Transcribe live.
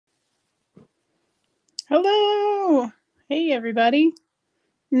Hey everybody.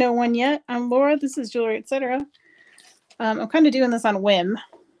 No one yet. I'm Laura. This is Jewelry, etc. I'm kind of doing this on a whim,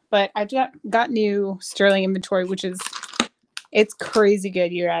 but I got new sterling inventory, it's crazy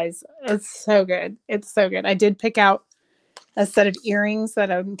good, you guys. It's so good. It's so good. I did pick out a set of earrings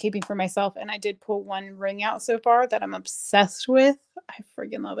that I'm keeping for myself, and I did pull one ring out so far that I'm obsessed with. I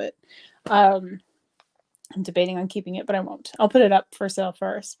freaking love it. I'm debating on keeping it, but I won't. I'll put it up for sale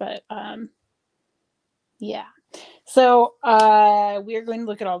first, but yeah. So we are going to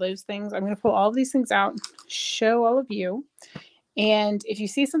look at all those things. I'm going to pull all of these things out, show all of you. And if you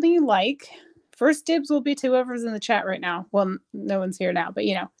see something you like, first dibs will be to whoever's in the chat right now. Well, no one's here now, but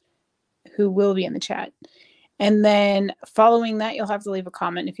you know, who will be in the chat. And then following that, you'll have to leave a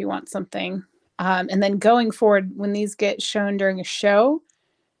comment if you want something. And then going forward, when these get shown during a show,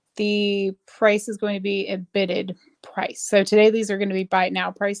 the price is going to be a bidded price. So today, these are going to be buy it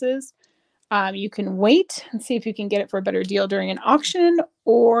now prices. You can wait and see if you can get it for a better deal during an auction,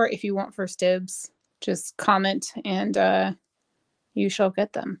 or if you want first dibs, just comment and you shall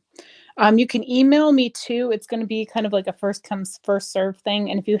get them. You can email me too. It's going to be kind of like a first comes, first serve thing.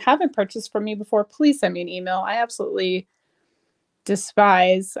 And if you haven't purchased from me before, please send me an email. I absolutely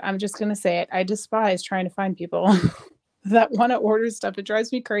despise, I'm just going to say it, I despise trying to find people that want to order stuff. It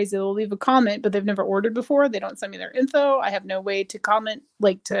drives me crazy. They'll leave a comment, but they've never ordered before. They don't send me their info. I have no way to comment,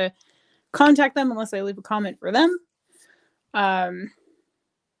 like to contact them unless I leave a comment for them.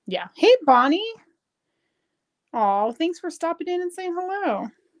 Yeah. Hey, Bonnie. Oh, thanks for stopping in and saying hello.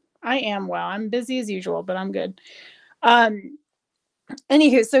 I am well. I'm busy as usual, but I'm good.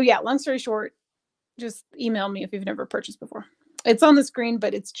 Anywho, so yeah, long story short, just email me if you've never purchased before. It's on the screen,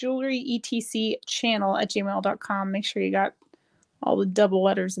 but it's jewelryetcchannel@gmail.com. Make sure you got all the double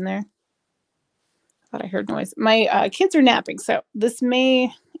letters in there. I thought I heard noise. My kids are napping, so this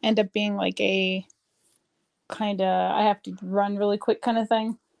may end up being like a kind of, I have to run really quick kind of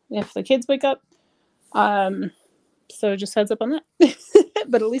thing if the kids wake up. So just heads up on that.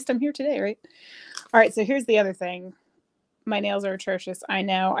 But at least I'm here today, right? All right, so here's the other thing. My nails are atrocious. I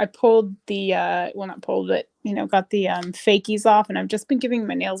know. I pulled the, well, not pulled, but, you know, got the fakies off, and I've just been giving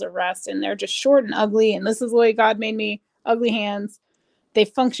my nails a rest, and they're just short and ugly, and this is the way God made me. Ugly hands. They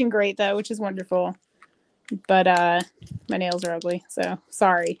function great, though, which is wonderful. But my nails are ugly, so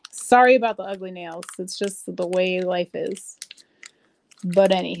sorry. Sorry about the ugly nails. It's just the way life is.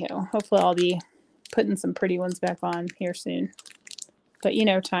 But anywho, hopefully I'll be putting some pretty ones back on here soon. But you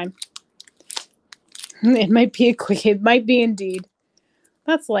know, time. It might be it might be indeed.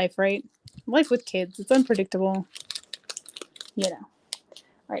 That's life, right? Life with kids. It's unpredictable. You know.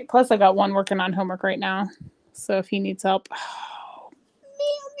 All right, plus I got one working on homework right now. So if he needs help. Oh,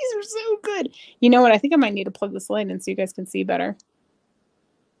 man, these are so good. You know what? I think I might need to plug this light in so you guys can see better.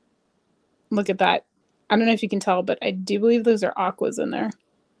 Look at that. I don't know if you can tell, but I do believe those are aquas in there.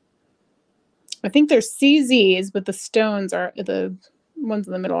 I think they're CZs, but the stones are, the ones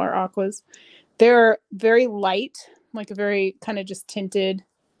in the middle are aquas. They're very light, like a very kind of just tinted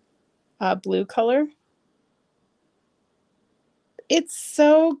blue color. It's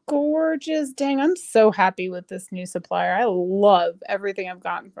so gorgeous. Dang, I'm so happy with this new supplier. I love everything I've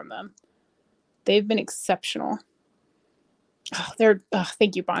gotten from them. They've been exceptional. Oh,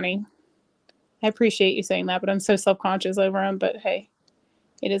 thank you, Bonnie. I appreciate you saying that, but I'm so self-conscious over them. But hey,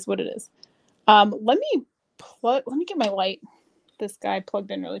 it is what it is. Let me get my light. This guy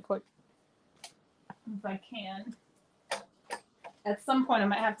plugged in really quick. If I can. At some point I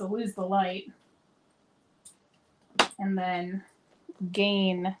might have to lose the light and then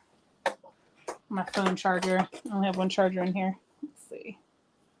gain my phone charger. I only have one charger in here. Let's see.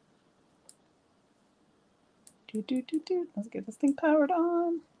 Let's get this thing powered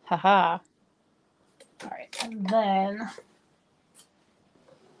on. Haha. All right, and then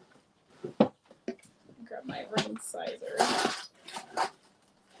grab my ring sizer.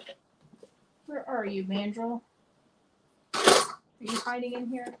 Where are you, Mandrill? Are you hiding in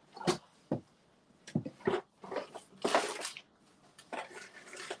here?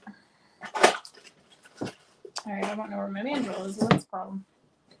 All right, I don't know where my mandrel is. What's the problem?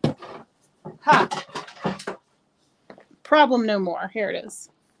 Ha! Problem no more. Here it is.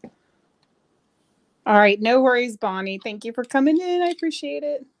 All right, no worries, Bonnie. Thank you for coming in. I appreciate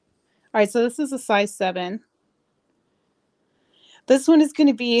it. All right, so this is a size 7. This one is going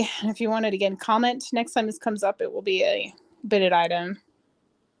to be, if you want it again, comment. Next time this comes up, it will be a bidded item.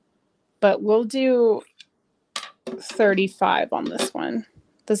 But we'll do 35 on this one.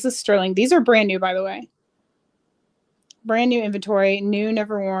 This is sterling. These are brand new, by the way. Brand new inventory, new,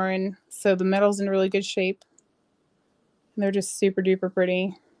 never worn. So the metal's in really good shape. And they're just super duper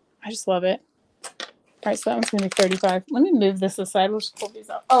pretty. I just love it. All right, so that one's going to be 35. Let me move this aside. We'll just pull these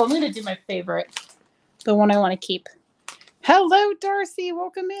out. Oh, I'm going to do my favorite, the one I want to keep. Hello, Darcy.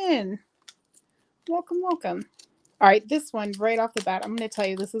 Welcome in. Welcome, welcome. All right, this one right off the bat, I'm going to tell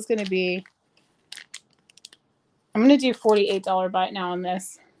you this is going to be, I'm going to do $48 buy it now on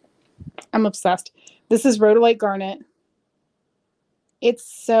this. I'm obsessed. This is rhodolite garnet. It's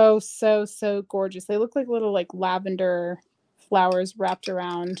so, so, so gorgeous. They look like little like lavender flowers wrapped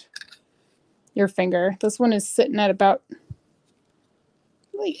around your finger. This one is sitting at about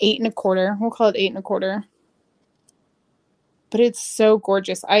like 8 1/4. We'll call it 8 1/4. But it's so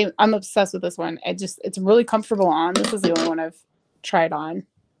gorgeous. I'm obsessed with this one. It's really comfortable on. This is the only one I've tried on.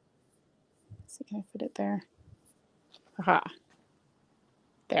 Let's see, can I fit it there? Aha.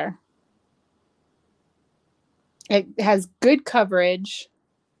 There. It has good coverage.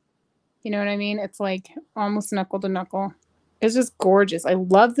 You know what I mean? It's like almost knuckle to knuckle. It's just gorgeous. I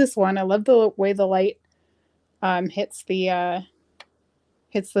love this one. I love the way the light hits the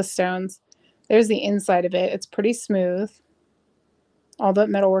stones. There's the inside of it. It's pretty smooth. All that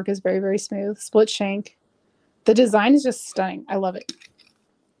metalwork is very, very smooth. Split shank. The design is just stunning. I love it.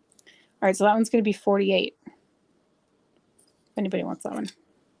 All right, so that one's going to be 48. If anybody wants that one.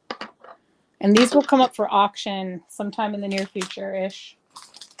 And these will come up for auction sometime in the near future-ish.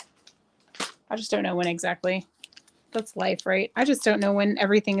 I just don't know when exactly. That's life, right? I just don't know when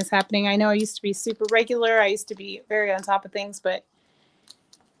everything is happening. I know I used to be super regular. I used to be very on top of things, but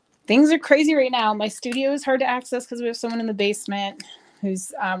things are crazy right now. My studio is hard to access because we have someone in the basement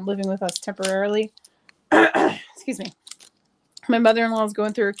who's living with us temporarily. Excuse me. My mother-in-law is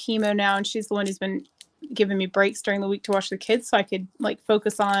going through her chemo now, and she's the one who's been giving me breaks during the week to watch the kids so I could like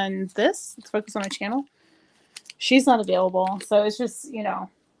focus on this. Let's focus on my channel. She's not available. So it's just, you know,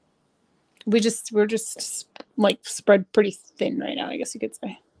 we're just like spread pretty thin right now, I guess you could say.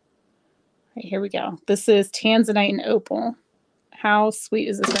 All right, here we go. This is Tanzanite and Opal. How sweet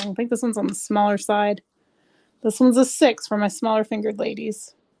is this ring? I think this one's on the smaller side. This one's a 6 for my smaller fingered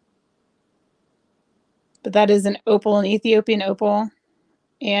ladies. But that is an opal, an Ethiopian opal,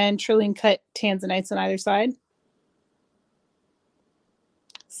 and trillium cut tanzanites on either side.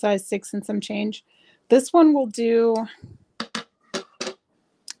 Size 6 and some change. This one will do, I'm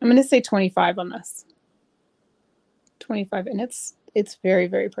going to say 25 on this. 25, and it's very,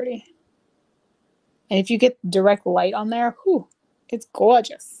 very pretty. And if you get direct light on there, whew, it's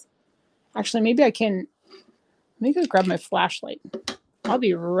gorgeous. Actually, maybe I can, let me go grab my flashlight. I'll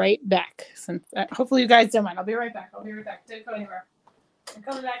be right back. Since hopefully you guys don't mind. I'll be right back. Don't go anywhere. I'm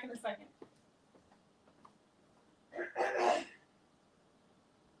coming back in a second.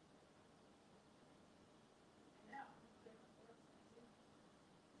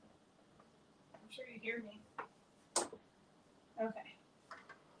 I'm sure you hear me.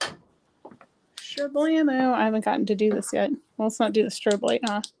 Okay. Sherblamo. I haven't gotten to do this yet. Well, let's not do the strobe light,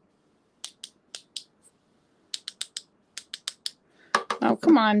 huh? Oh,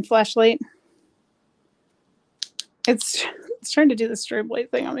 come on, flashlight. It's trying to do the strobe light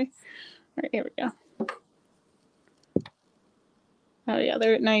thing on me. All right, here we go. Oh yeah,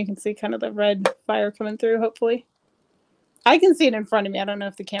 there. Now you can see kind of the red fire coming through, hopefully. I can see it in front of me. I don't know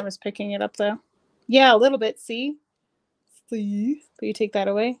if the camera's picking it up, though. Yeah, a little bit. See? See? But you take that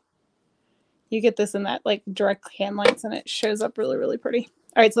away. You get this in that, like, direct hand lights, and it shows up really, really pretty.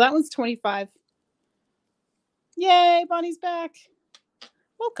 All right, so that one's 25. Yay, Bonnie's back.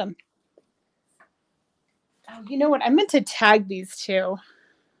 Welcome. Oh, you know what? I meant to tag these two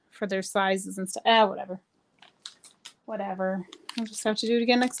for their sizes and stuff. Whatever. Whatever. I'll just have to do it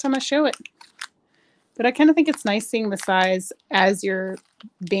again next time I show it. But I kind of think it's nice seeing the size as you're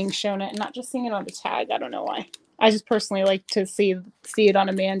being shown it and not just seeing it on the tag. I don't know why. I just personally like to see it on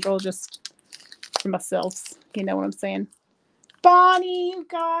a mandrel just for myself. You know what I'm saying? Bonnie, you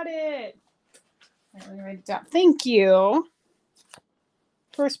got it. All right, let me write it down. Thank you.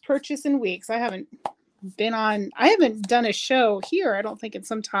 First purchase in weeks. I haven't done a show here, I don't think, in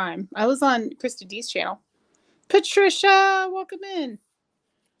some time. I was on Krista D's channel. Patricia, welcome in.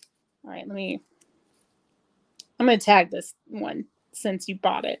 All right, I'm going to tag this one since you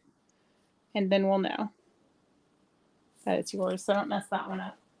bought it. And then we'll know that it's yours, so don't mess that one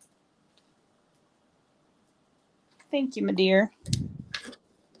up. Thank you, my dear.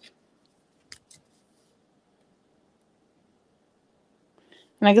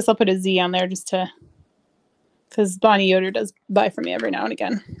 And I guess I'll put a Z on there just to, because Bonnie Yoder does buy for me every now and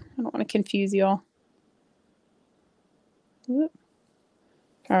again. I don't want to confuse you all. All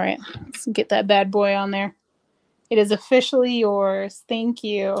right, let's get that bad boy on there. It is officially yours. Thank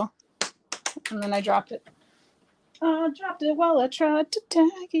you. And then I dropped it. I dropped it while I tried to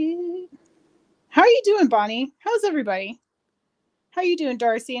tag it. How are you doing, Bonnie? How's everybody? How are you doing,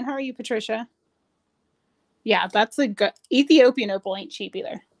 Darcy? And how are you, Patricia? Yeah, that's a good Ethiopian opal ain't cheap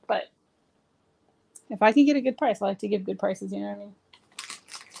either. But if I can get a good price, I like to give good prices, you know what I mean?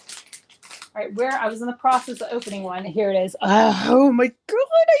 All right, where I was in the process of opening one. Here it is. Oh my god,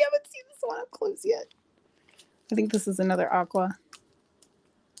 I haven't seen this one up close yet. I think this is another aqua.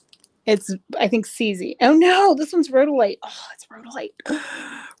 It's, I think, CZ. Oh no, this one's rhodolite. Oh, it's rhodolite.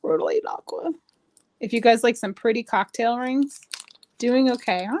 Rhodolite aqua. If you guys like some pretty cocktail rings, doing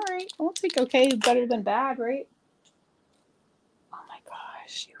okay. All right, I'll take okay better than bad, right? Oh my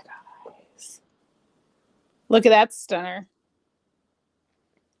gosh, you guys. Look at that stunner.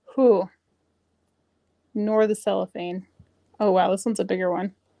 Whew. Nor the cellophane. Oh wow, this one's a bigger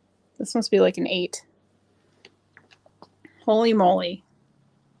one. This must be like an 8. Holy moly.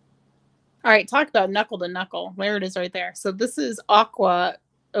 All right, talk about knuckle to knuckle. There it is right there. So this is aqua,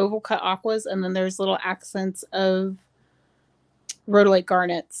 oval cut aquas, and then there's little accents of rhodolite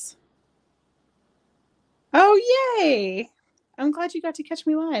garnets. Oh, yay! I'm glad you got to catch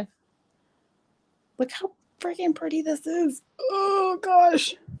me live. Look how freaking pretty this is. Oh,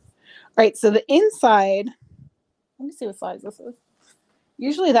 gosh. All right, so the inside, let me see what size this is.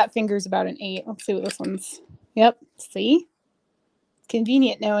 Usually that finger's about an 8. Let's see what this one's. Yep, see?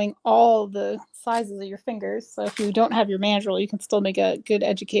 Convenient knowing all the sizes of your fingers. So if you don't have your mandrel, you can still make a good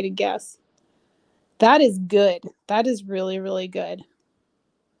educated guess. That is good. That is really, really good.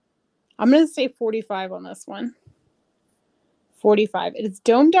 I'm going to say 45 on this one. 45. It's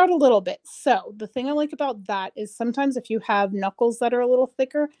domed out a little bit. So the thing I like about that is sometimes if you have knuckles that are a little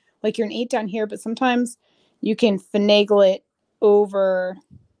thicker, like you're an 8 down here, but sometimes you can finagle it over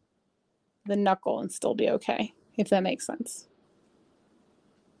the knuckle and still be okay, if that makes sense.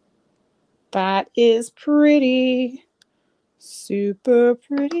 That is pretty. Super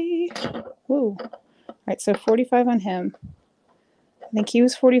pretty. Whoa. All right, so 45 on him. I think he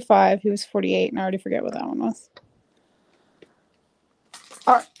was 45. He was 48, and I already forget what that one was.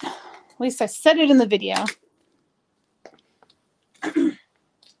 All right. At least I said it in the video.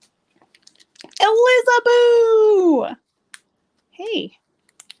 Elizabeth! Hey.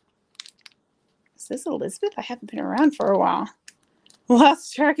 Is this Elizabeth? I haven't been around for a while.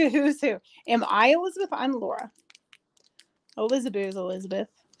 Lost track of who's who. Am I Elizabeth? I'm Laura. Elizabeth is Elizabeth.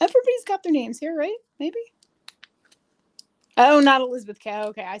 Everybody's got their names here, right? Maybe? Oh, not Elizabeth Cow.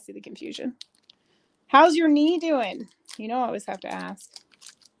 Okay, I see the confusion. How's your knee doing? You know I always have to ask.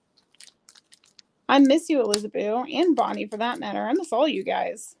 I miss you, Elizabeth, and Bonnie for that matter. I miss all you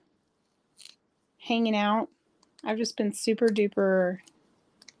guys. Hanging out. I've just been super duper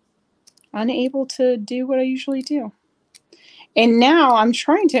unable to do what I usually do. And now I'm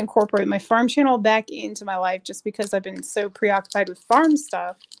trying to incorporate my farm channel back into my life just because I've been so preoccupied with farm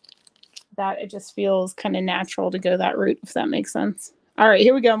stuff that it just feels kind of natural to go that route, if that makes sense. All right,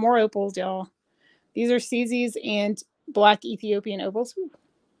 here we go. More opals, y'all. These are CZs and black Ethiopian opals. Ooh.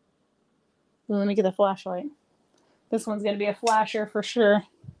 Well, let me get the flashlight. This one's going to be a flasher for sure.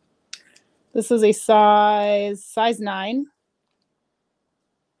 This is a size 9.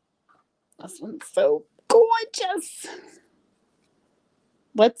 This one's so gorgeous.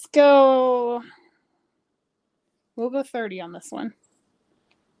 Let's go. We'll go 30 on this one.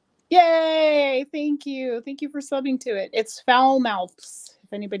 Yay! Thank you. Thank you for subbing to it. It's Foul Mouths,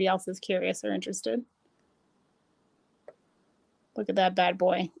 if anybody else is curious or interested. Look at that bad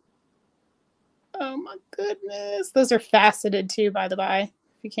boy. Oh my goodness. Those are faceted too, by the by,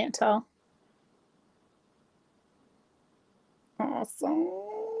 if you can't tell. Awesome.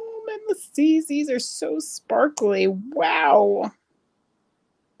 And the CZs are so sparkly. Wow.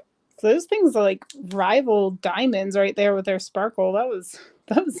 So those things are like rival diamonds right there with their sparkle. That was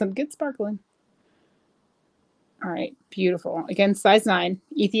some good sparkling. All right, beautiful. Again, size 9,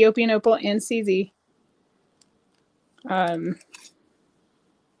 Ethiopian opal and CZ. God,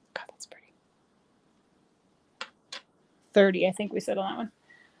 that's pretty. 30, I think we said on that one.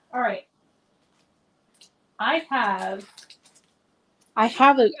 All right. I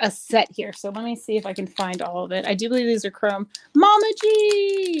have a set here, so let me see if I can find all of it. I do believe these are chrome. Mama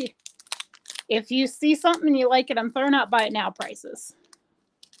G! If you see something and you like it, I'm throwing out buy it now prices.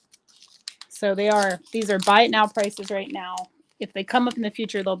 So these are buy it now prices right now. If they come up in the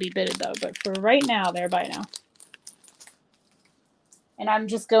future, they'll be bidded though. But for right now, they're buy it now. And I'm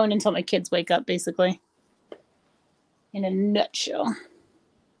just going until my kids wake up, basically. In a nutshell.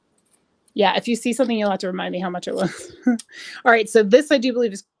 Yeah, if you see something, you'll have to remind me how much it was. All right, so this I do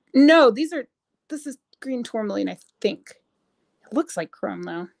believe is... No, this is green tourmaline, I think. It looks like chrome,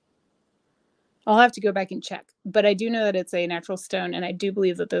 though. I'll have to go back and check, but I do know that it's a natural stone, and I do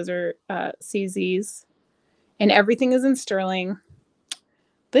believe that those are CZs, and everything is in sterling.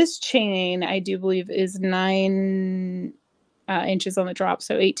 This chain, I do believe, is 9 inches on the drop,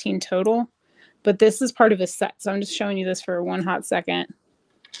 so 18 total. But this is part of a set, so I'm just showing you this for one hot second.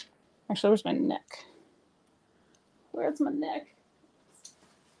 Actually, where's my neck? Where's my neck?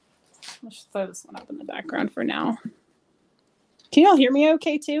 Let's just throw this one up in the background for now. Can y'all hear me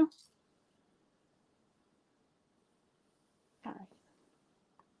okay, too? All right.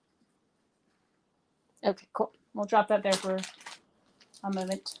 Okay, cool. We'll drop that there for a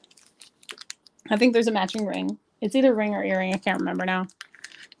moment. I think there's a matching ring. It's either ring or earring. I can't remember now.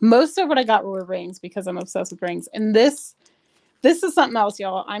 Most of what I got were rings because I'm obsessed with rings. And this is something else,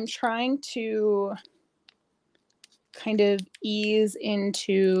 y'all. I'm trying to kind of ease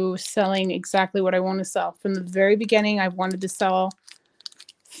into selling exactly what I want to sell. From the very beginning, I wanted to sell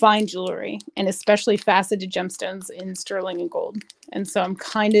fine jewelry, and especially faceted gemstones in sterling and gold. And so I'm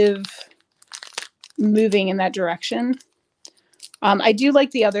kind of moving in that direction. I do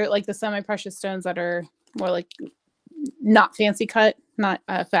like the other, like the semi-precious stones that are more like not fancy cut, not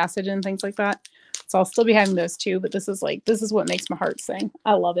faceted and things like that. So I'll still be having those too, but this is what makes my heart sing.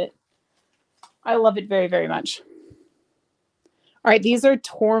 I love it. I love it very, very much. All right, these are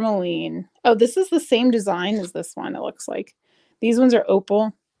tourmaline. Oh, this is the same design as this one, it looks like. These ones are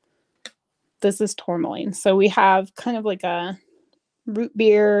opal. This is tourmaline. So we have kind of like a root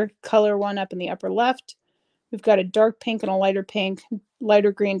beer color one up in the upper left. We've got a dark pink and a lighter pink,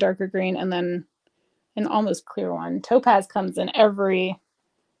 lighter green, darker green, and then an almost clear one. Topaz comes in every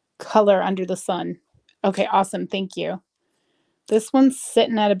color under the sun. Okay, awesome. Thank you. This one's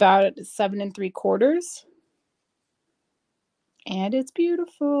sitting at about 7 3/4. And it's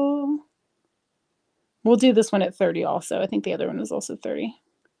beautiful. We'll do this one at 30 also. I think the other one is also 30.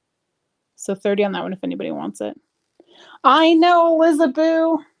 So 30 on that one if anybody wants it. I know,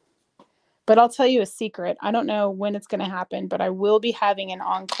 Elizabeth. But I'll tell you a secret. I don't know when it's going to happen, but I will be having an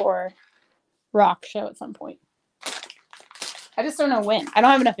encore rock show at some point. I just don't know when. I don't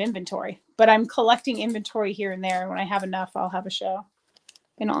have enough inventory, but I'm collecting inventory here and there. When I have enough, I'll have a show,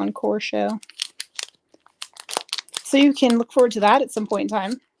 an encore show. So you can look forward to that at some point in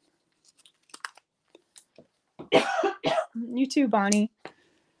time. You too, Bonnie.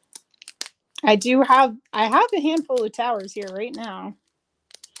 I have a handful of towers here right now.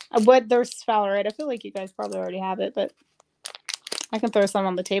 But there's Valorite. I feel like you guys probably already have it, but I can throw some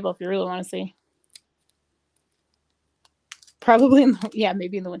on the table if you really want to see. Probably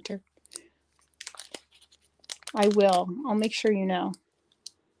maybe in the winter. I will. I'll make sure you know.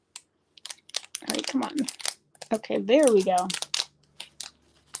 All right, come on. Okay, there we go.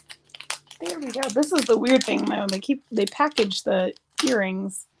 There we go. This is the weird thing, though. They package the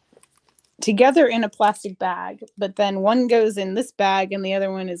earrings together in a plastic bag, but then one goes in this bag and the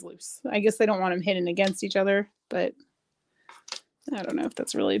other one is loose. I guess they don't want them hidden against each other, but I don't know if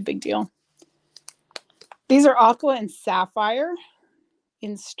that's really a big deal. These are aqua and sapphire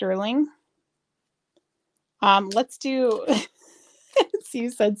in sterling. Let's do, you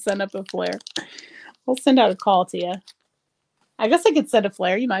said send up a flare. We'll send out a call to you. I guess I could send a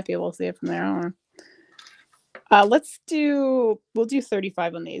flare. You might be able to see it from there. I don't know. We'll do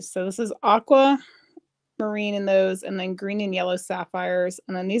 35 on these. So this is aqua marine in those, and then green and yellow sapphires.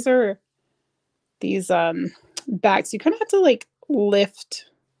 And then these are these bags. You kind of have to like lift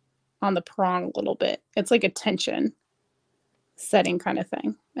on the prong a little bit. It's like a tension setting kind of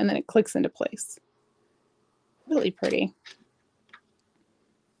thing. And then it clicks into place. Really pretty.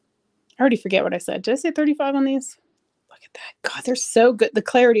 I already forget what I said. Did I say 35 on these? Look at that. God, they're so good. The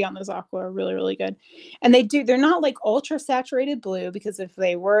clarity on those aqua are really, really good. And they're not like ultra saturated blue, because if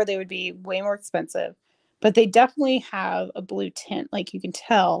they were, they would be way more expensive. But they definitely have a blue tint. Like you can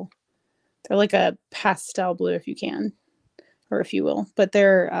tell, they're like a pastel blue if you can, or if you will. But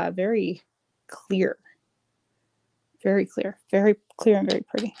they're very clear. Very clear. Very clear and very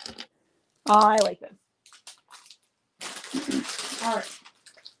pretty. Oh, I like this. All right.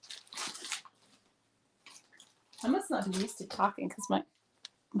 I must not be used to talking because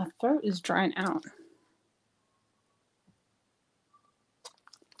my throat is drying out.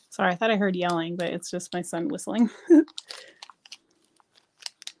 Sorry, I thought I heard yelling, but it's just my son whistling.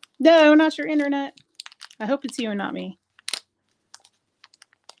 No, not your internet. I hope it's you and not me.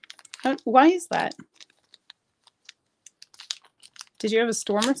 Why is that? Did you have a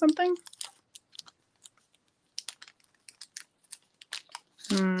storm or something?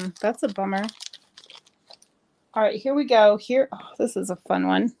 That's a bummer. All right, here we go. Oh, this is a fun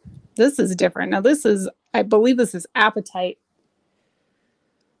one. This is different. Now I believe this is apatite.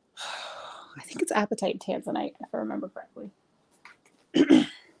 I think it's apatite tanzanite, if I remember correctly.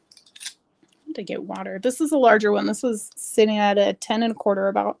 To get water. This is a larger one. This was sitting at a 10.25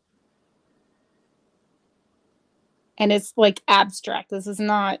 about. And it's like abstract. This is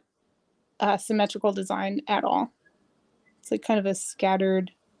not a symmetrical design at all. It's like kind of a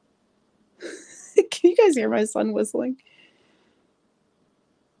scattered. Can you guys hear my son whistling?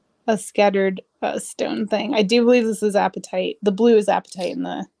 A scattered stone thing. I do believe this is apatite. The blue is apatite in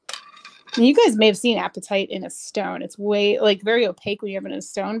the. And you guys may have seen apatite in a stone. It's way like very opaque when you have it in a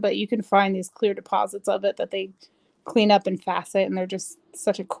stone, but you can find these clear deposits of it that they clean up and facet, and they're just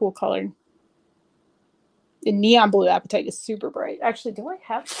such a cool color. The neon blue apatite is super bright. Actually, do I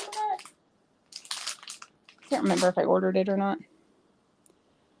have some of that? I can't remember if I ordered it or not.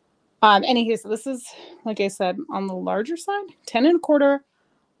 Anywho, so this is, like I said, on the larger side, 10.25.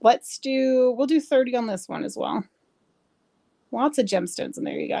 We'll do 30 on this one as well. Lots of gemstones in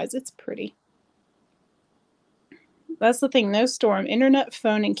there, you guys. It's pretty. That's the thing. No storm. Internet,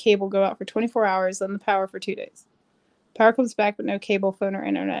 phone, and cable go out for 24 hours, then the power for 2 days. Power comes back, but no cable, phone, or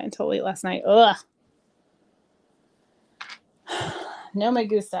internet until late last night. Ugh. No me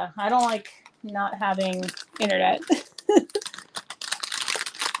gusta. I don't like not having internet.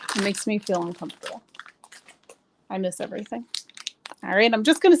 It makes me feel uncomfortable. I miss everything. All right, I'm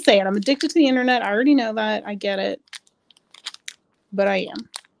just going to say it. I'm addicted to the internet. I already know that. I get it. But I am.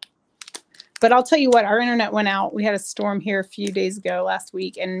 But I'll tell you what, our internet went out. We had a storm here a few days ago last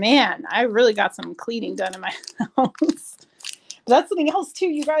week. And man, I really got some cleaning done in my house. But that's something else too,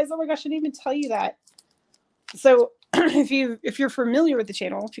 you guys. Oh my gosh, I didn't even tell you that. So if you're familiar with the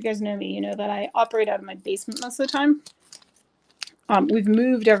channel, if you guys know me, you know that I operate out of my basement most of the time. We've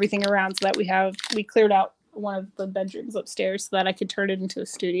moved everything around so that we cleared out one of the bedrooms upstairs so that I could turn it into a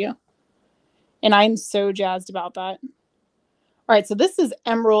studio. And I'm so jazzed about that. All right, so this is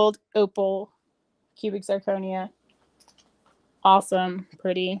emerald, opal, cubic zirconia. Awesome,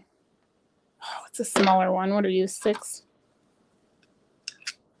 pretty. Oh, it's a smaller one. What are you, 6?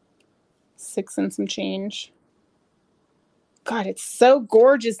 6 and some change. God, it's so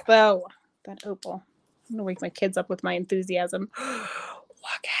gorgeous, though. That opal. I'm going to wake my kids up with my enthusiasm. Look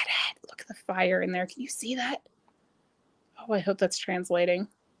at it. Look at the fire in there. Can you see that? Oh, I hope that's translating.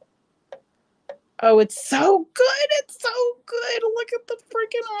 Oh, it's so good. It's so good. Look at the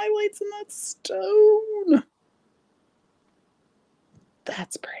freaking highlights in that stone.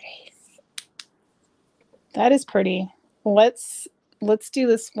 That's pretty. That is pretty. Let's do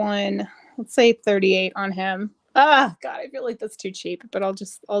this one. Let's say 38 on him. Ah, God, I feel like that's too cheap, but I'll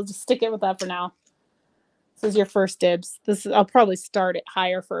just stick it with that for now. This is your first dibs. I'll probably start it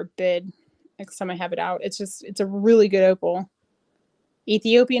higher for a bid next time I have it out. It's a really good opal.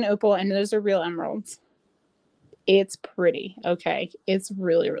 Ethiopian opal, and those are real emeralds. It's pretty. Okay. It's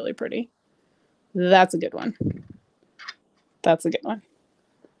really, really pretty. That's a good one. That's a good one.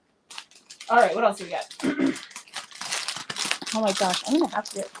 All right, what else do we got? Oh my gosh, I'm gonna have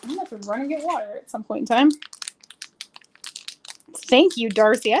to run and get water at some point in time. Thank you,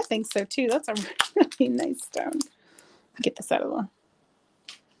 Darcy. I think so too. That's a really nice stone. Get this out of the way.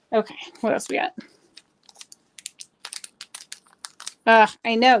 Okay, what else we got?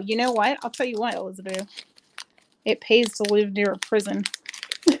 I know. You know what? I'll tell you what, Elizabeth. It pays to live near a prison.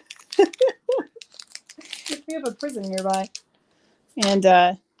 We have a prison nearby. And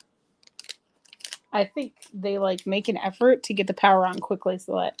I think they like make an effort to get the power on quickly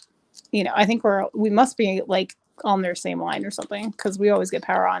so that, you know, I think we must be like on their same line or something because we always get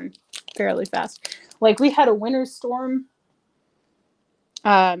power on fairly fast. Like we had a winter storm.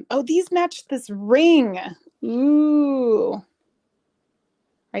 Oh, these match this ring. Ooh.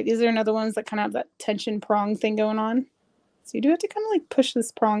 Right, these are another ones that kind of have that tension prong thing going on. So you do have to kind of like push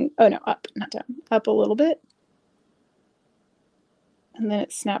this prong. Oh no, up, not down. Up a little bit. And then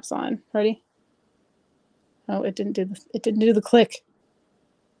it snaps on. Ready? Oh, it didn't do the click.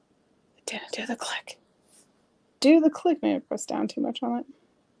 It didn't do the click. Do the click. Maybe I pressed down too much on it.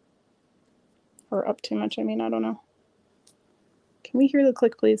 Or up too much, I mean, I don't know. Can we hear the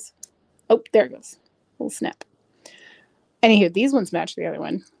click, please? Oh, there it goes. A little snap. Anywho, these ones match the other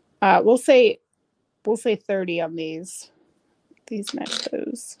one. We'll say 30 on these. These match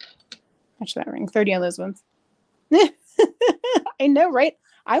those. Match that ring. 30 on those ones. I know, right?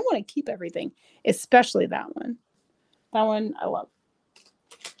 I want to keep everything, especially that one. That one I love.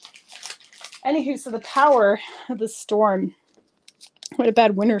 Anywho, so the power of the storm. What a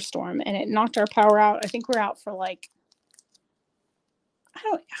bad winter storm, and it knocked our power out. I think we're out for like, I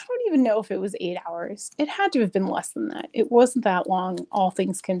don't even know if it was 8 hours. It had to have been less than that. It wasn't that long, all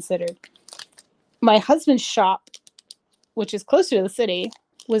things considered. My husband's shop, which is closer to the city,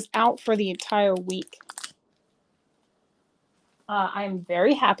 was out for the entire week. I'm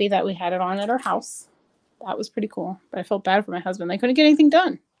very happy that we had it on at our house. That was pretty cool. But I felt bad for my husband. They couldn't get anything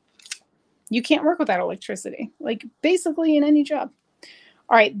done. You can't work without electricity, like basically in any job.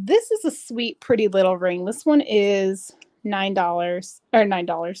 All right, this is a sweet, pretty little ring. This one is $9 or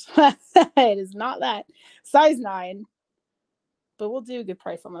 $9. It is not that. Size 9. But we'll do a good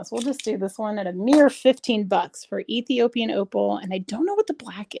price on this. We'll just do this one at a mere $15 for Ethiopian opal. And I don't know what the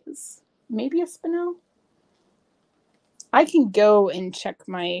black is. Maybe a spinel? I can go and check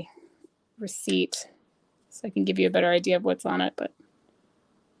my receipt so I can give you a better idea of what's on it. But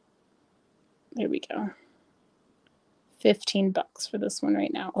there we go. $15 for this one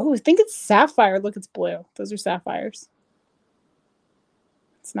right now. Oh, I think it's sapphire. Look, it's blue. Those are sapphires.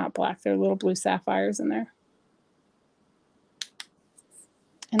 It's not black. There are little blue sapphires in there.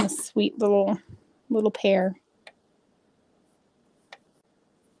 And a sweet little pair.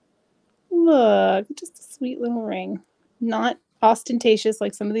 Look, just a sweet little ring. Not ostentatious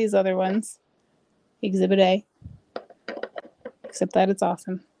like some of these other ones. Exhibit A. Except that it's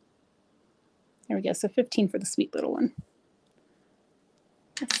awesome. There we go. So 15 for the sweet little one.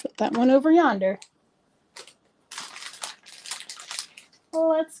 Let's put that one over yonder.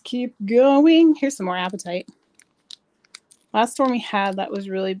 Let's keep going. Here's some more apatite. Last one we had that was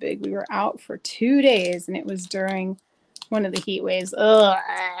really big. We were out for 2 days, and it was during one of the heat waves. Ugh,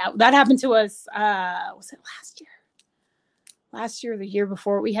 that happened to us. Was it last year? Last year or the year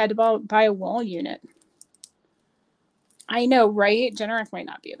before? We had to buy a wall unit. I know, right? Generac might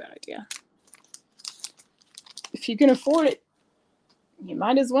not be a bad idea. If you can afford it, you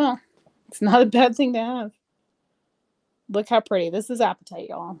might as well. It's not a bad thing to have. Look how pretty. This is apatite,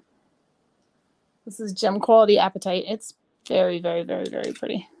 y'all. This is gem quality apatite. It's very, very, very, very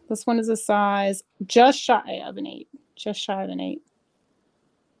pretty. This one is a size just shy of an 8. Just shy of an 8.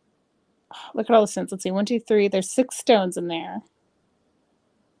 Oh, look at all the stones. Let's see. 1, 2, 3. There's 6 stones in there.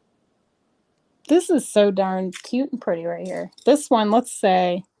 This is so darn cute and pretty right here. This one, let's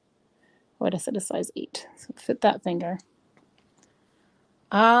say, what is it? A size 8. So fit that finger.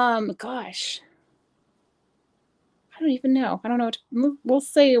 Gosh. I don't even know. I don't know. We'll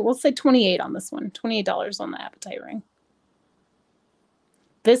say 28 on this one. $28 on the apatite ring.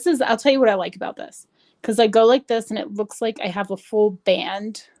 This is, I'll tell you what I like about this. Because I go like this and it looks like I have a full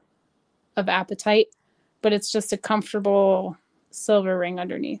band of apatite, but it's just a comfortable silver ring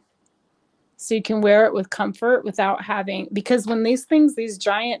underneath. So you can wear it with comfort without having, because when these things, these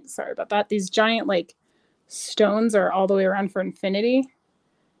giant, sorry about that, these giant like stones are all the way around for infinity,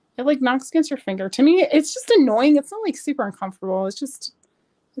 it like knocks against your finger. To me, it's just annoying. It's not like super uncomfortable. It's just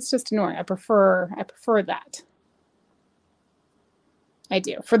annoying. I prefer that. I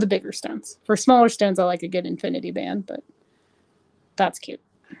do for the bigger stones. For smaller stones, I like a good infinity band, but that's cute.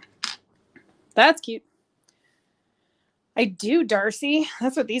 That's cute. I do, Darcy.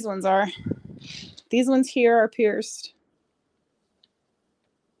 That's what these ones are. These ones here are pierced.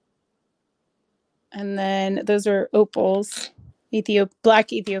 And then those are opals.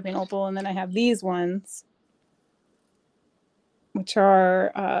 Black Ethiopian opal. And then I have these ones, which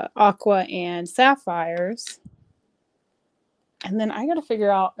are aqua and sapphires. And then I got to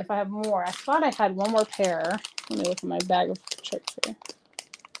figure out if I have more. I thought I had one more pair. Let me look at my bag of tricks here.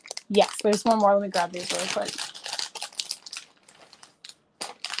 Yes, there's one more. Let me grab these really quick.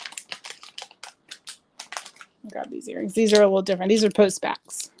 Grab these earrings. These are a little different. These are post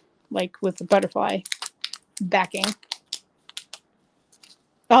backs, like with the butterfly backing.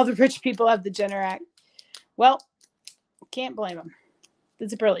 All the rich people have the Generac. Well, can't blame them.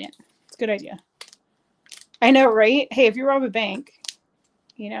 It's brilliant. It's a good idea. I know, right? Hey, if you rob a bank,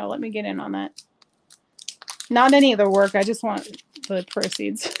 you know, let me get in on that. Not any of the work. I just want the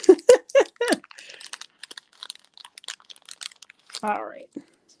proceeds. All right.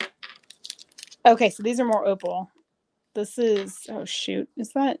 Okay, so these are more opal. This is, oh shoot,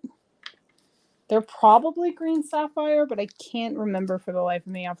 is that? They're probably green sapphire, but I can't remember for the life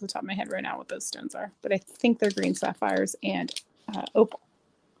of me off the top of my head right now what those stones are. But I think they're green sapphires and opal.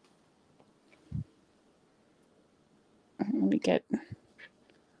 Let me get,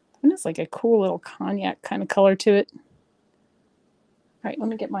 and it's like a cool little cognac kind of color to it. All right, let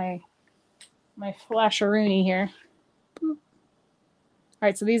me get my flasharoonie here. Boop. All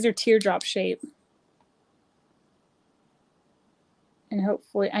right, so these are teardrop shape. And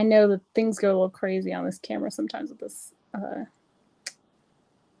hopefully, I know that things go a little crazy on this camera sometimes with this,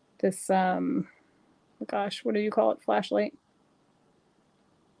 gosh, what do you call it? Flashlight.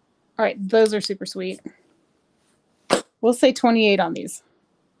 All right, those are super sweet. We'll say 28 on these.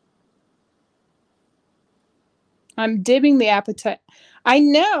 I'm dibbing the appetite. I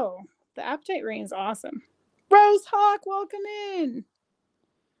know. The appetite ring is awesome. Rose Hawk, welcome in.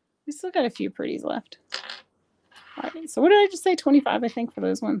 We still got a few pretties left. All right, so what did I just say? 25, I think, for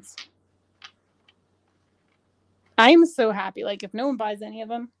those ones. I'm so happy. Like, if no one buys any of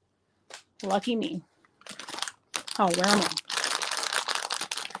them, lucky me. Oh, where am I?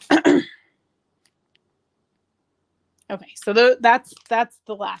 Okay, so that's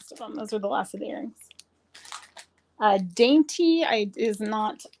the last of them. Those are the last of the earrings. Dainty is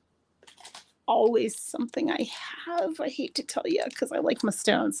not always something I have. I hate to tell you because I like my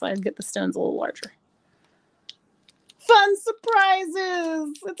stones, so I get the stones a little larger. Fun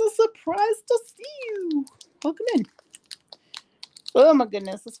surprises! It's a surprise to see you. Welcome in. Oh my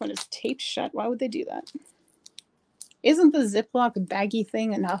goodness, this one is taped shut. Why would they do that? Isn't the Ziploc baggy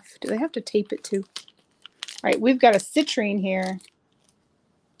thing enough? Do they have to tape it too? All right, we've got a citrine here.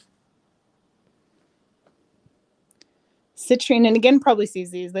 Citrine, and again, probably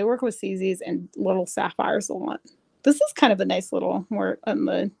CZs. They work with CZs and little sapphires a lot. This is kind of a nice little, more on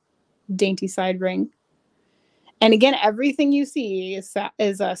the dainty side ring. And again, everything you see is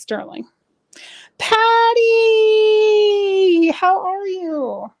sterling. Patty, how are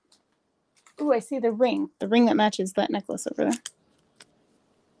you? Ooh, I see the ring that matches that necklace over there.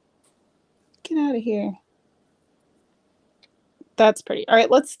 Get out of here. That's pretty. All right,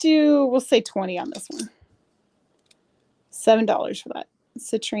 we'll say 20 on this one. $7 for that.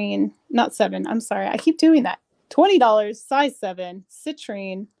 Citrine, not 7. I'm sorry. I keep doing that. $20, size 7,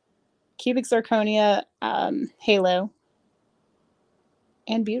 citrine, cubic zirconia, halo,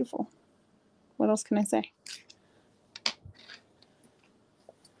 and beautiful. What else can I say?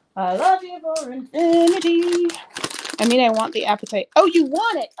 I love you for infinity. I mean, I want the appetite. Oh, you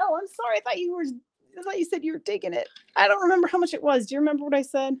want it? Oh, I'm sorry. I thought you said you were digging it. I don't remember how much it was. Do you remember what I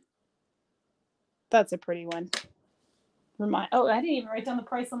said? That's a pretty one. Oh, I didn't even write down the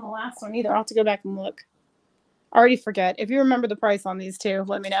price on the last one either. I'll have to go back and look. I already forget. If you remember the price on these two,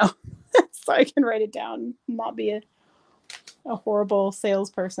 let me know so I can write it down and not be a horrible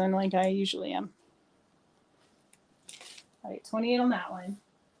salesperson like I usually am. All right, 28 on that one.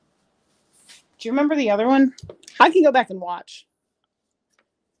 Do you remember the other one? I can go back and watch.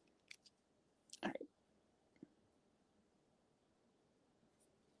 All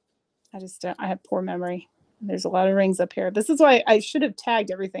right. I have poor memory. There's a lot of rings up here. This is why I should have tagged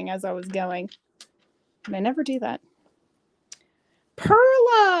everything as I was going. And I never do that.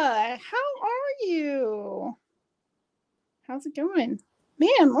 Perla, how are you? How's it going?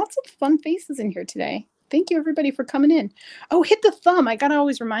 Man, lots of fun faces in here today. Thank you, everybody, for coming in. Oh, hit the thumb. I got to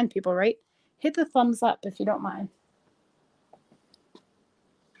always remind people, right? Hit the thumbs up if you don't mind. All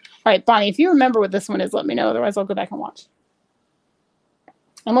right, Bonnie, if you remember what this one is, let me know. Otherwise, I'll go back and watch.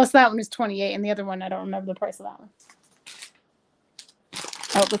 Unless that one is 28 and the other one, I don't remember the price of that one.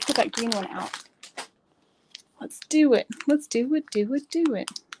 Oh, let's get that green one out. Let's do it. Let's do it, do it, do it.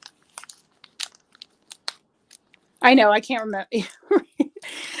 I know, I can't remember.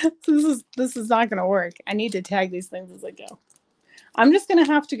 So this is not going to work. I need to tag these things as I go. I'm just going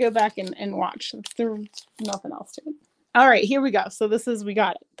to have to go back and watch. There's nothing else to it. All right, here we go. So we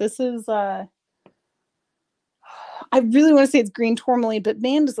got it. This is, I really want to say it's green tourmaline, but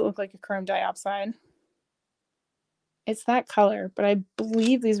man, does it look like a chrome diopside. It's that color, but I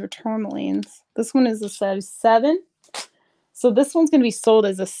believe these were tourmalines. This one is a size 7. So this one's going to be sold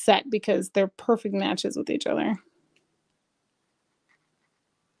as a set because they're perfect matches with each other.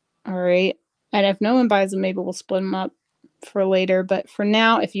 All right. And if no one buys them, maybe we'll split them up for later. But for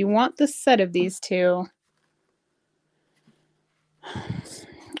now, if you want the set of these two,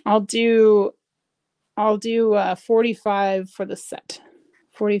 I'll do 45 for the set.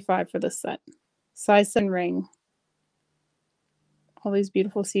 45 for the set. Size and ring. All these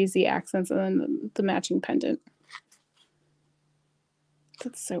beautiful CZ accents and then the matching pendant.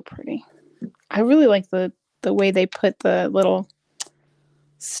 That's so pretty. I really like the way they put the little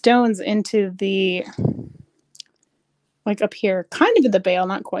stones into the, like up here, kind of in the bail,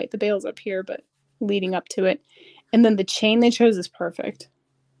 not quite. The bail's up here, but leading up to it. And then the chain they chose is perfect.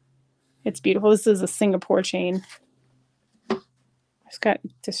 It's beautiful. This is a Singapore chain. I just got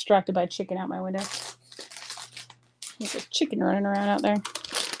distracted by a chicken out my window. There's a chicken running around out there.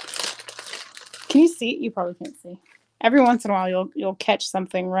 Can you see it? You probably can't see. Every once in a while, you'll catch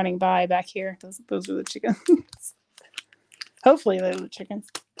something running by back here. Those are the chickens. Hopefully, they're the chickens.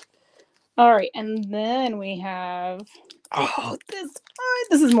 All right, and then we have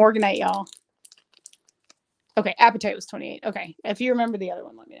this is Morganite, y'all. Okay, appetite was 28. Okay, if you remember the other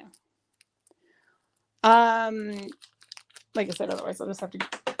one, let me know. Like I said, otherwise I'll just have to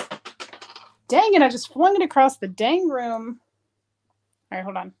Dang it, I just flung it across the dang room. All right,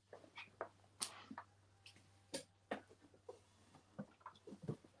 hold on.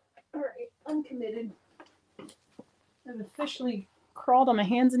 All right, I'm committed. I've officially crawled on my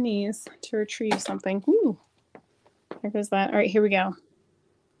hands and knees to retrieve something. Ooh, there goes that. All right, here we go.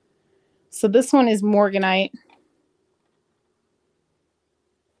 So this one is morganite.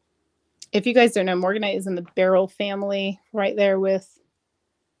 If you guys don't know, morganite is in the beryl family, right there with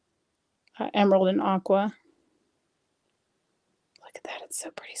emerald and aqua. Look at that, it's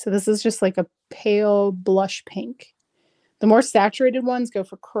so pretty. So this is just like a pale blush pink. The more saturated ones go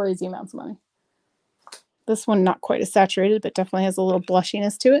for crazy amounts of money. This one not quite as saturated, but definitely has a little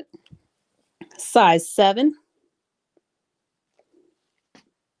blushiness to it. Size 7.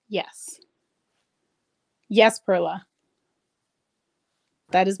 Yes. Yes, Perla.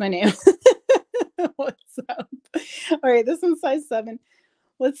 That is my name. What's up? All right, this one's size 7.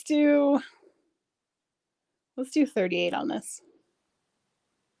 Let's do 38 on this.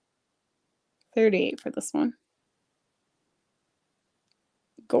 38 for this one.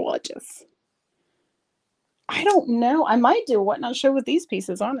 Gorgeous. I don't know. I might do a whatnot show with these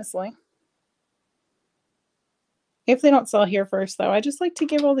pieces, honestly. If they don't sell here first, though. I just like to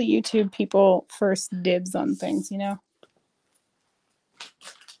give all the YouTube people first dibs on things, you know?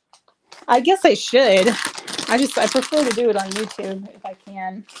 I guess I should. I prefer to do it on YouTube if I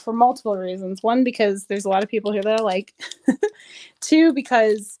can, for multiple reasons. One, because there's a lot of people here that I like. 2,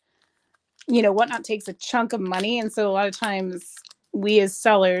 because, you know, whatnot takes a chunk of money. And so a lot of times we as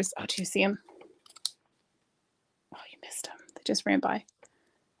sellers, oh, do you see them? Oh, you missed them. They just ran by.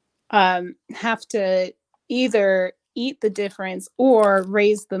 Have to either eat the difference or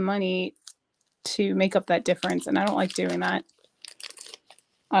raise the money to make up that difference. And I don't like doing that.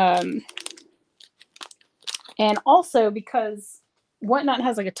 And also because whatnot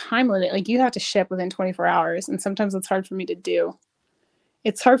has like a time limit, like you have to ship within 24 hours. And sometimes it's hard for me to do.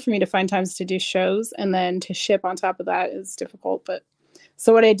 It's hard for me to find times to do shows, and then to ship on top of that is difficult. But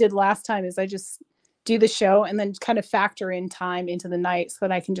so what I did last time is I just do the show and then kind of factor in time into the night so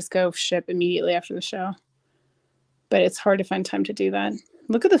that I can just go ship immediately after the show. But it's hard to find time to do that.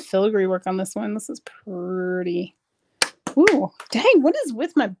 Look at the filigree work on this one. This is pretty. Ooh, dang, what is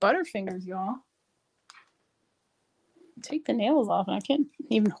with my butterfingers, y'all? Take the nails off and I can't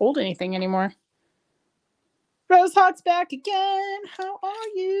even hold anything anymore. Rose Hawk's back again. How are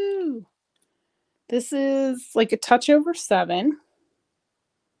you? This is like a touch over 7.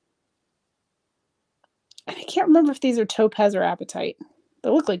 And I can't remember if these are topaz or apatite. They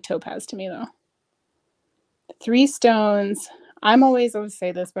look like topaz to me, though. 3 stones. I'm always, I would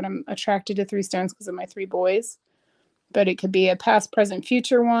say this, but I'm attracted to 3 stones because of my 3 boys. But it could be a past, present,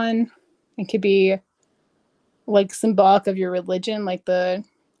 future one. It could be like symbolic of your religion, like the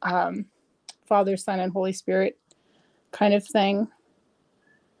Father, Son, and Holy Spirit kind of thing.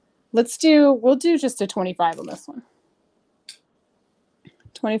 We'll do just a 25 on this one.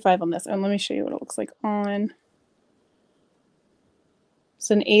 25 on this. And let me show you what it looks like on.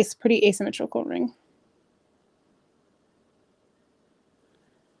 It's an pretty asymmetrical ring.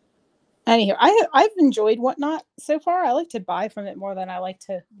 Anyhow, I've enjoyed whatnot so far. I like to buy from it more than I like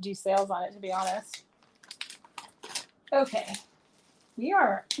to do sales on it, to be honest. Okay. We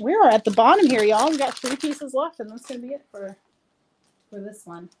are at the bottom here, y'all. We've got 3 pieces left, and that's gonna be it for this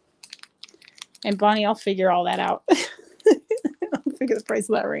one. And Bonnie, I'll figure all that out. I'll figure the price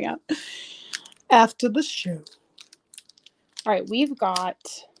of that ring out after the show. All right, we've got.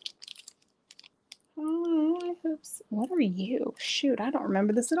 Oh, I hope so. What are you? Shoot, I don't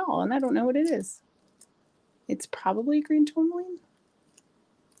remember this at all, and I don't know what it is. It's probably green tourmaline.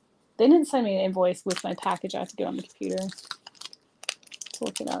 They didn't send me an invoice with my package. I have to go on the computer to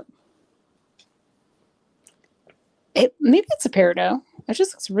look it up. Maybe it's a peridot. It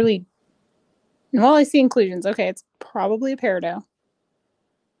just looks really. Well, I see inclusions. Okay, it's probably a peridot.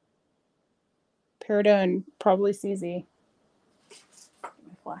 Peridot and probably CZ. My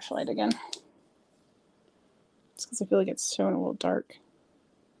flashlight again. It's because I feel like it's showing a little dark.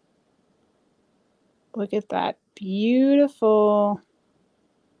 Look at that. Beautiful.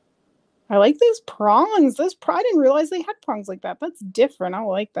 I like those prongs. I didn't realize they had prongs like that. That's different. I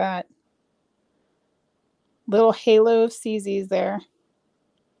like that. Little halo of CZs there.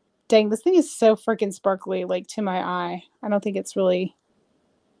 Dang, this thing is so freaking sparkly, like, to my eye. I don't think it's really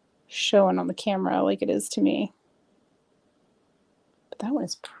showing on the camera like it is to me. But that one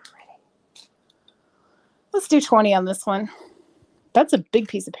is pretty. Let's do 20 on this one. That's a big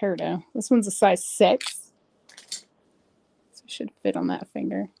piece of peridot. This one's a size 6. So it should fit on that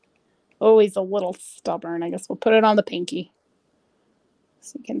finger. Always a little stubborn. I guess we'll put it on the pinky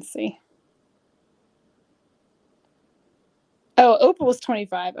so you can see. Oh, opal was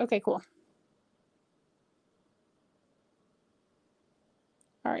 25. Okay, cool.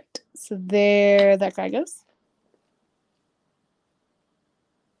 All right. So there that guy goes.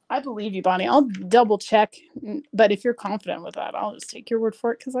 I believe you, Bonnie. I'll double check. But if you're confident with that, I'll just take your word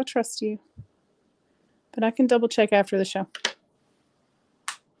for it because I trust you. But I can double check after the show.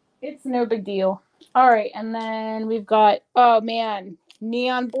 It's no big deal. All right. And then we've got, oh man,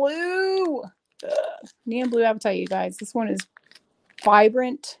 neon blue. Neon blue appetite, you guys. This one is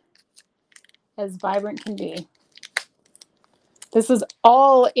vibrant as vibrant can be. This is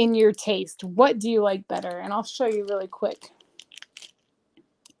all in your taste. What do you like better? And I'll show you really quick.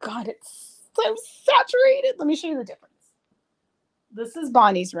 God, it's so saturated. Let me show you the difference. This is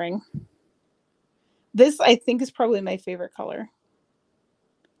Bonnie's ring. This, I think, is probably my favorite color.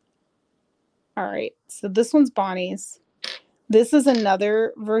 All right, so this one's Bonnie's. This is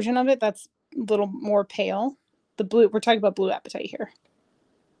another version of it that's a little more pale. The blue, we're talking about blue appetite here.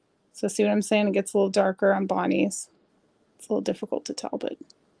 So see what I'm saying? It gets a little darker on Bonnie's. It's a little difficult to tell, but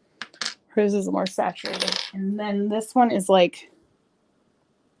hers is more saturated. And then this one is like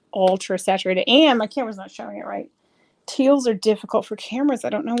ultra saturated. And my camera's not showing it right. Teals are difficult for cameras. I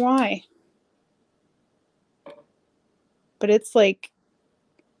don't know why. But it's like,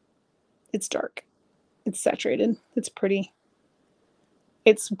 it's dark. It's saturated. It's pretty.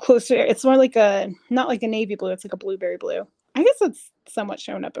 It's closer. It's more like a, not like a navy blue. It's like a blueberry blue. I guess it's somewhat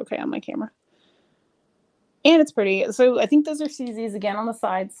showing up okay on my camera. And it's pretty. So I think those are CZs again on the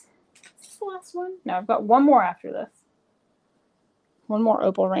sides. Is this the last one? No, I've got one more after this. One more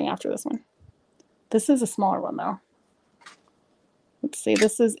opal ring after this one. This is a smaller one though. Let's see.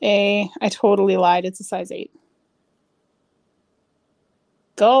 This is a, I totally lied. It's a size 8.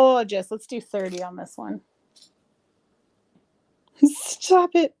 Gorgeous. Let's do 30 on this one.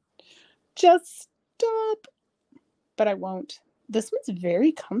 Stop it. Just stop. But I won't. This one's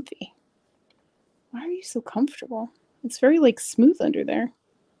very comfy. Why are you so comfortable? It's very like smooth under there.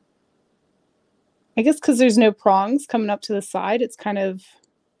 I guess because there's no prongs coming up to the side, it's kind of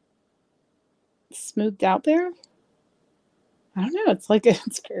smoothed out there. I don't know. It's like,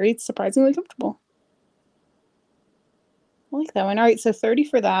 it's very surprisingly comfortable. I like that one. All right, so 30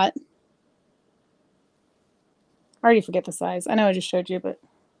 for that. I already forget the size. I know I just showed you, but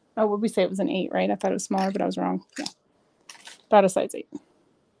oh, what did we say? It was an 8, right? I thought it was smaller, but I was wrong. Yeah, about a size 8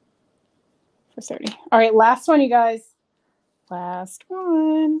 for 30. All right, last one, you guys. Last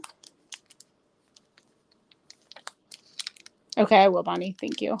one. Okay, I will, Bonnie.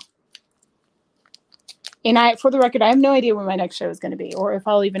 Thank you. And for the record, I have no idea when my next show is going to be, or if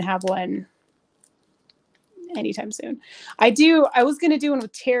I'll even have one anytime soon. I was going to do one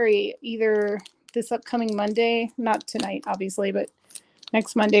with Terry either this upcoming Monday, not tonight, obviously, but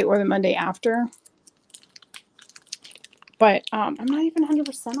next Monday or the Monday after. But I'm not even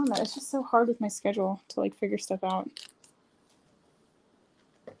 100% on that. It's just so hard with my schedule to like figure stuff out.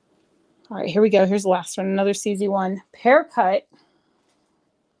 All right, here we go. Here's the last one. Another CZ one. Pear cut,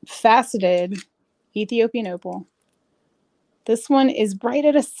 faceted, Ethiopian opal. This one is right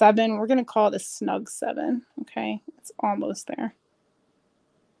at a 7. We're going to call it a snug 7. Okay, it's almost there.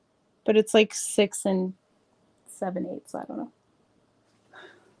 But it's like 6 and 7/8. I don't know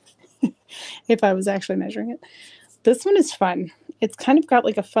if I was actually measuring it. This one is fun. It's kind of got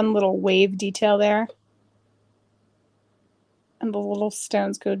like a fun little wave detail there. And the little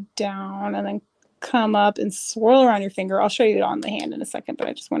stones go down and then come up and swirl around your finger. I'll show you it on the hand in a second, but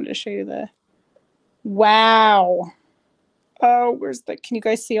I just wanted to show you the, wow. Oh, where's the, can you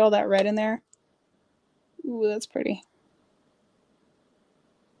guys see all that red in there? Ooh, that's pretty.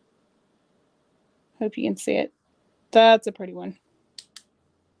 Hope you can see it. That's a pretty one.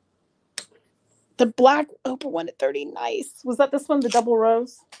 The black opal one at 30, nice. Was that this one, the double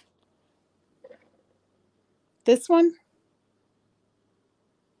rose? This one?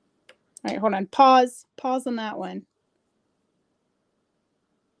 All right, hold on. Pause. Pause on that one.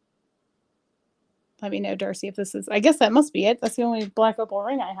 Let me know, Darcy, if this is, I guess that must be it. That's the only black opal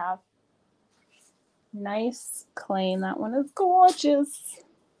ring I have. Nice clean. That one is gorgeous.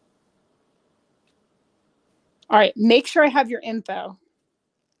 All right, make sure I have your info.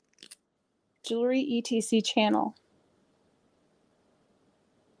 Jewelry ETC channel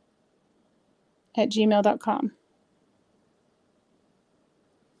at gmail.com.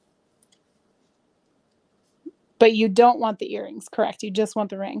 But you don't want the earrings, correct? You just want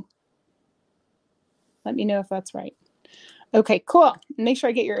the ring. Let me know if that's right. Okay, cool. Make sure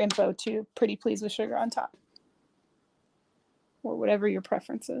I get your info to Pretty Please with Sugar on top. Or whatever your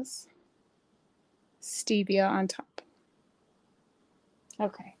preference is. Stevia on top.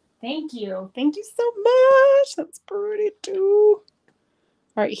 Okay. Thank you. Thank you so much. That's pretty too.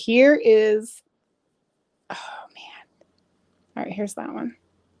 All right, here is, oh man. All right, here's that one.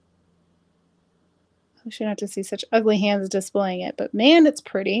 I should not have to see such ugly hands displaying it, but man, it's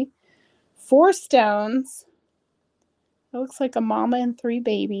pretty. 4 stones. It looks like a mama and 3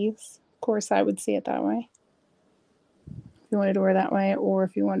 babies. Of course, I would see it that way. If you wanted to wear that way, or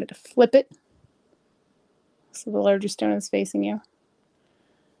if you wanted to flip it. So the larger stone is facing you.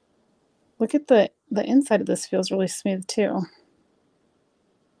 Look at the inside of this feels really smooth too.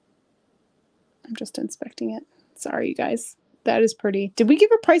 I'm just inspecting it. Sorry, you guys. That is pretty. Did we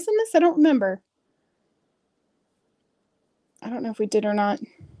give a price on this? I don't remember. I don't know if we did or not.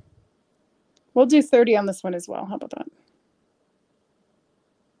 We'll do 30 on this one as well. How about that?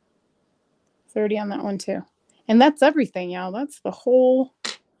 30 on that one too. And that's everything, y'all. That's the whole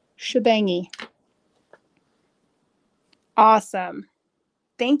shebangy. Awesome.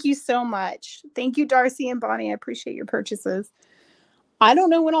 Thank you so much. Thank you, Darcy and Bonnie. I appreciate your purchases. I don't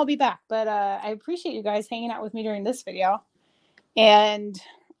know when I'll be back, but I appreciate you guys hanging out with me during this video. And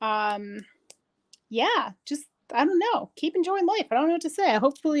yeah, just, I don't know. Keep enjoying life. I don't know what to say.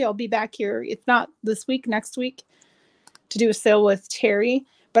 Hopefully I'll be back here, if not this week, next week, to do a sale with Terry.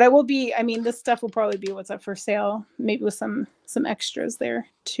 But I will be, I mean, this stuff will probably be what's up for sale, maybe with some extras there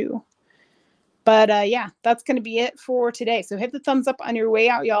too. But yeah, that's going to be it for today. So hit the thumbs up on your way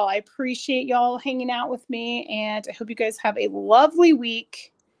out, y'all. I appreciate y'all hanging out with me, and I hope you guys have a lovely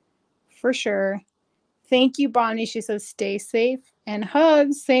week for sure. Thank you, Bonnie. She says, stay safe and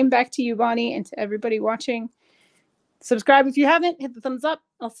hugs. Same back to you, Bonnie, and to everybody watching. Subscribe if you haven't. Hit the thumbs up.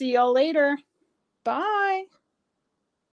 I'll see y'all later. Bye.